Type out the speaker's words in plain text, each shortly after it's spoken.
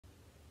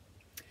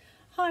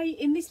Hi,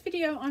 in this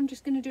video I'm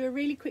just going to do a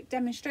really quick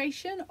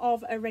demonstration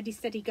of a Ready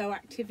Steady Go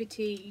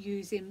activity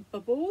using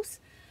bubbles.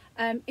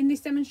 In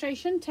this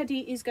demonstration Teddy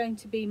is going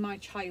to be my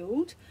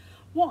child.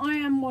 What I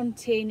am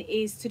wanting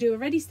is to do a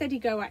Ready Steady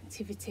Go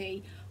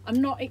activity.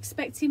 I'm not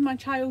expecting my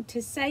child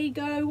to say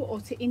go or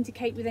to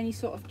indicate with any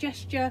sort of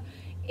gesture.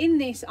 In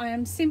this I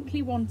am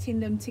simply wanting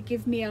them to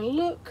give me a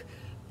look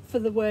for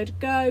the word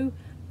go,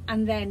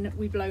 and then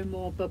we blow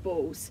more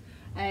bubbles.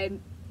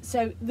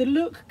 So the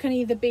look can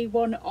either be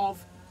one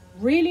of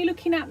really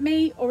looking at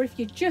me, or if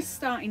you're just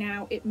starting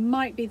out, it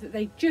might be that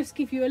they just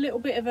give you a little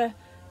bit of a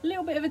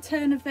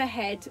turn of their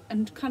head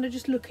and kind of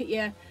just look at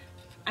you,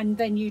 and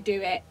then you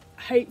do it,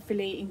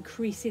 hopefully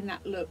increasing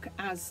that look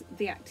as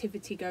the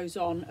activity goes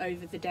on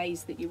over the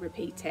days that you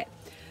repeat it.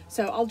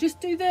 So I'll just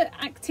do the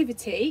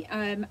activity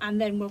and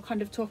then we'll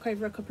kind of talk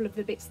over a couple of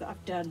the bits that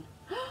I've done.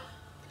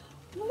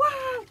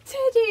 Wow,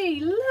 Teddy,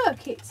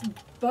 look, it's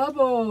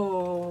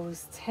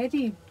Bubbles.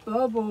 Teddy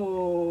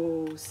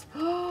Bubbles.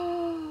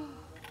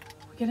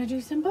 We're gonna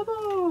do some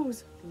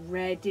bubbles.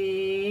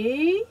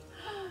 Ready,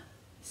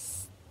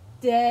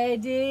 steady,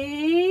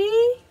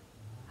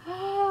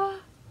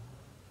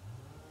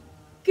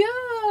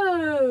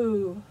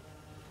 go.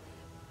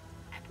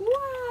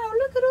 Wow,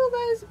 look at all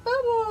those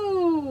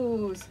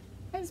bubbles.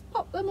 Let's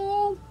pop them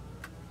all.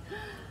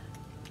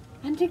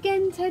 And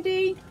again,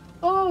 Teddy.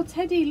 Oh,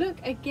 Teddy, look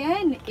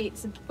again.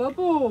 It's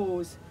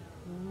bubbles.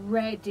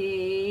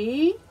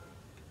 Ready,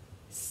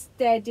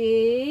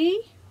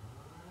 steady,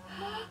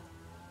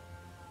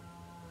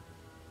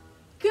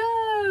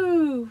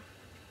 go.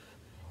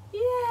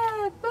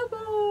 Yeah,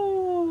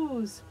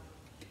 bubbles.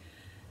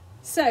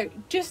 So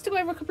just to go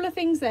over a couple of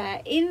things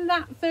there. In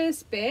that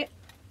first bit,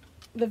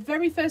 the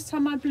very first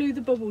time I blew the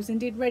bubbles and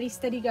did Ready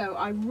Steady Go,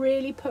 I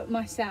really put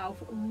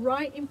myself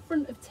right in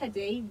front of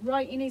Teddy,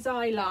 right in his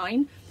eye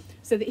line,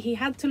 so that he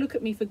had to look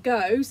at me for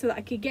go, so that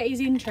I could get his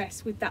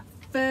interest with that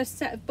first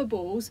set of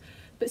bubbles,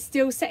 but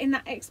still setting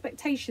that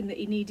expectation that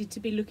he needed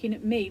to be looking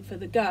at me for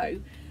the go.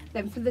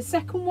 Then for the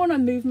second one, I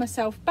moved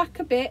myself back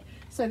a bit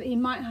so that he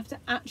might have to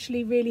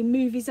actually really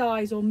move his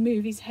eyes or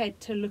move his head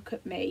to look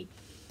at me.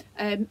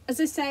 As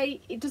I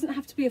say, it doesn't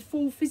have to be a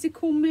full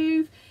physical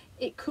move.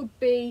 It could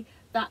be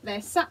that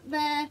they're sat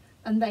there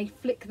and they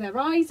flick their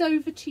eyes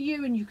over to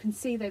you and you can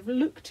see they've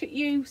looked at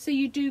you, so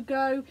you do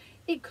go.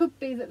 It could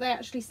be that they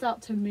actually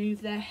start to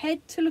move their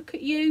head to look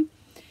at you.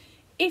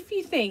 If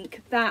you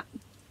think that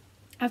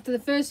after the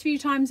first few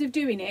times of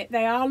doing it,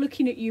 they are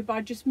looking at you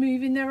by just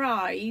moving their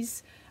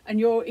eyes, and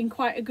you're in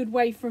quite a good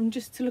way from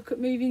just to look at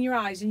moving your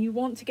eyes, and you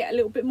want to get a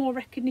little bit more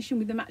recognition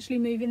with them actually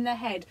moving their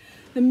head,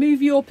 then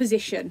move your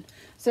position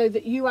so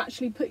that you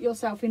actually put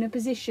yourself in a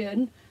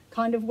position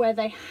kind of where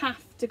they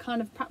have to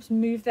kind of perhaps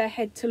move their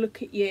head to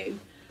look at you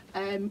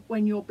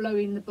when you're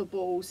blowing the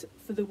bubbles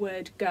for the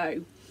word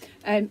go.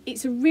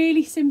 It's a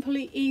really simple,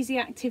 easy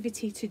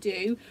activity to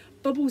do.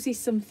 Bubbles is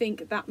something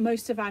that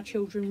most of our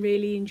children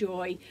really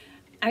enjoy,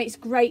 and it's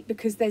great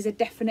because there's a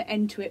definite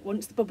end to it.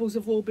 Once the bubbles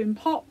have all been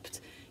popped,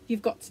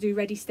 you've got to do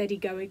Ready Steady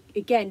Go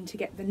again to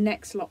get the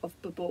next lot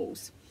of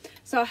bubbles.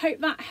 So I hope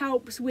that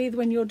helps with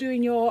when you're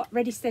doing your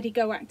Ready Steady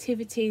Go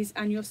activities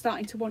and you're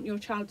starting to want your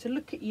child to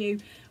look at you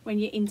when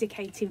you're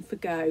indicating for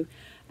go.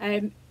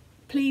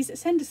 Please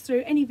send us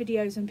through any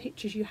videos and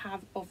pictures you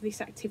have of this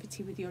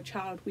activity with your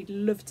child. We'd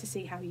love to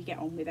see how you get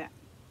on with it.